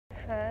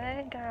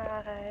Hi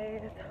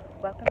guys,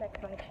 welcome back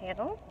to my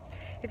channel.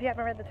 If you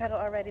haven't read the title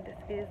already, this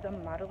is the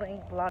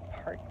modeling vlog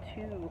part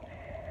 2.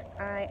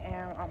 I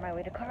am on my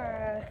way to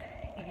class,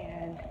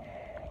 and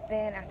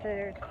then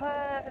after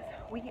class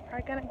we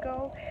are gonna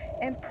go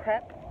and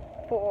prep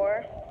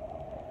for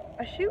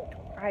a shoot.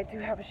 I do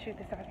have a shoot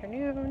this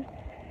afternoon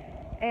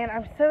and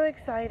I'm so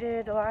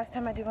excited. The last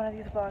time I did one of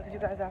these vlogs, you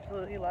guys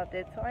absolutely loved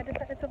it, so I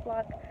decided to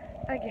vlog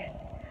again.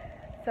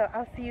 So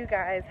I'll see you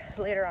guys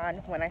later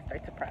on when I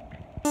start to prep.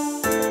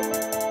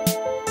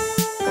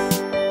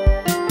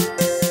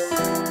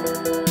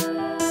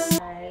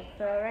 Alright,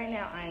 so right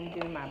now I'm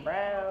doing my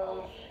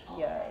brows.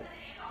 Yes,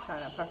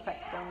 trying to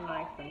perfect them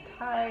nice and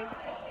tight.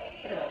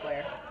 Look at that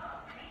glare.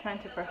 Trying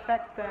to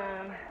perfect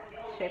them,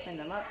 shaping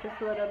them up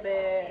just a little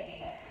bit,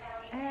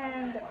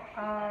 and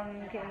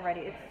getting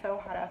ready. It's so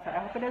hot outside. I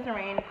hope it doesn't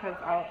rain because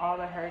all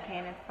the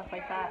hurricane and stuff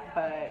like that,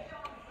 but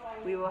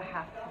we will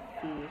have to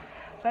see.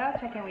 But I'll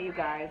check in with you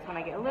guys when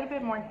I get a little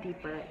bit more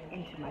deeper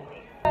into my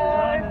face.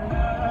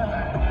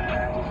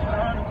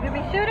 We'll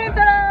be shooting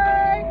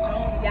today!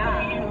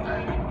 Yeah.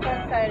 So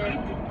excited.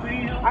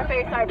 Our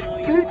face are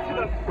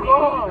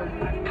beautiful.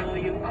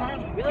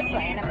 We look so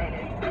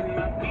animated.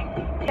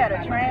 We had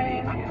a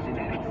train.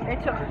 It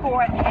took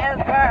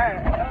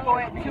forever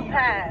for it to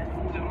pass.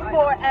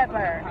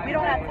 Forever. We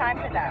don't have time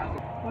for that.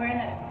 We're in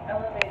an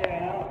elevator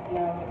and I don't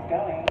know if it's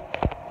going.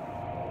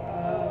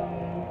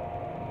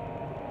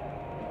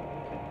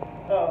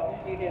 Oh,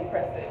 you didn't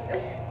press it.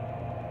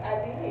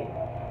 I did.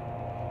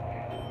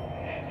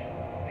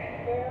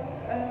 Girl,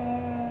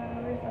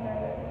 where's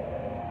another?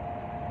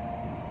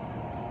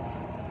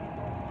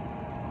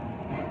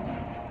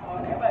 Oh,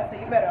 everybody said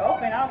you better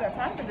open. I don't got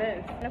time for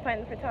this. I'm gonna find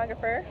the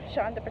photographer,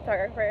 Sean the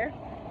photographer.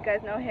 You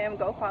guys know him.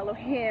 Go follow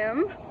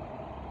him.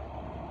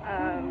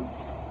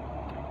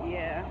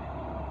 Yeah.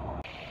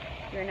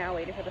 We're now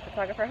waiting for the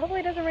photographer. Hopefully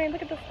it doesn't rain.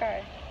 Look at the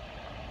sky.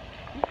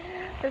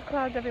 There's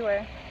clouds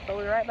everywhere. But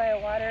we're right by a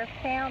water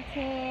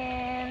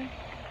fountain.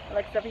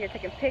 Alexa's over here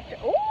taking pictures.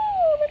 Ooh,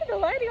 look at the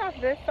lighting off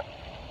this.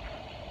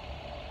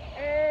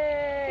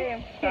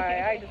 Hey.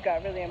 Sorry, I just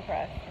got really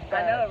impressed.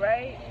 I know,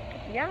 right?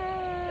 Yeah.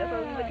 That's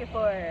what we're looking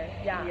for.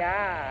 Yeah.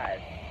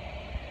 Yes.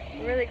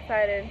 We're really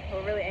excited.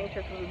 We're really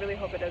anxious because we really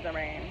hope it doesn't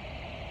rain.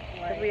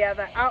 Because we have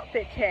an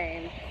outfit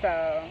change.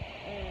 So,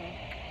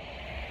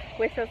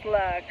 wish us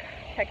luck.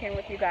 Check in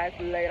with you guys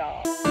later.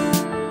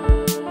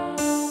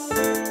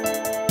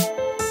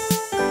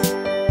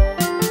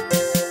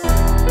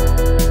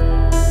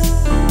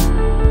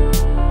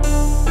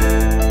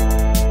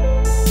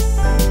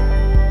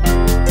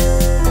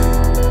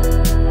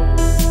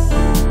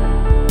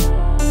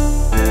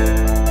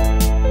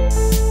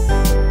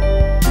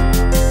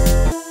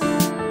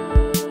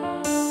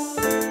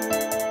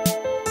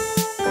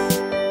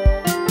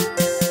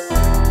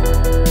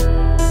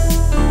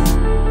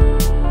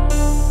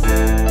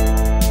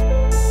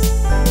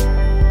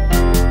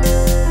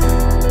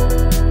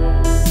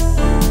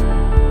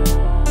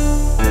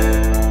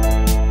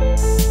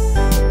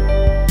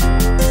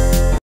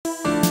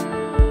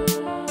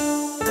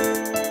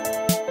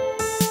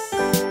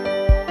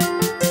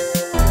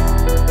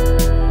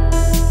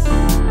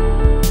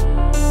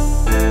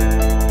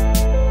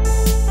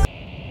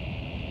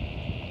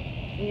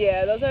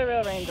 Yeah, those are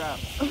real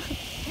raindrops.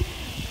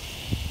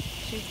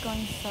 She's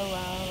going so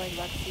well. Like,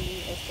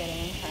 Lexi is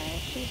getting her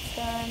shoots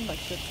done. Like,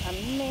 she looks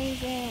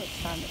amazing.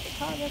 It's Sean the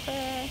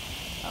photographer.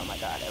 Oh my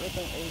god,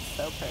 everything is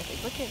so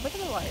perfect. Look at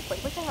the lights.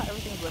 Like, look at how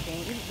everything's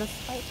looking.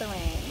 Despite the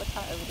rain, look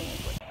how everything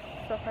is looking.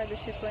 So far, the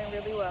shoot's going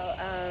really well.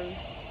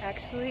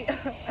 Actually,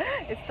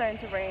 it's starting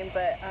to rain,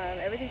 but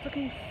everything's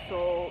looking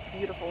so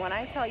beautiful. When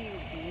I tell you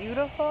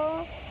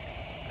beautiful,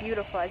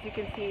 beautiful, as you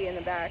can see in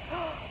the back.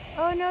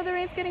 Oh no, the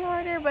rain's getting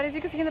harder, but as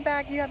you can see in the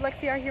back, you have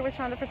Lexi out here with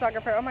Sean the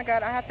photographer. Oh my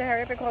god, I have to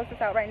hurry up and close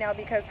this out right now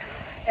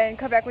and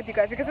come back with you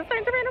guys because it's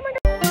starting to rain. Oh my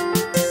god.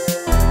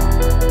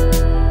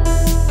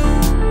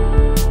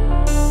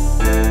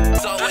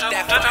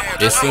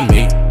 It's a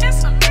me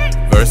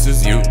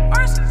versus you.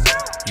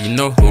 You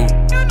know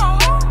who.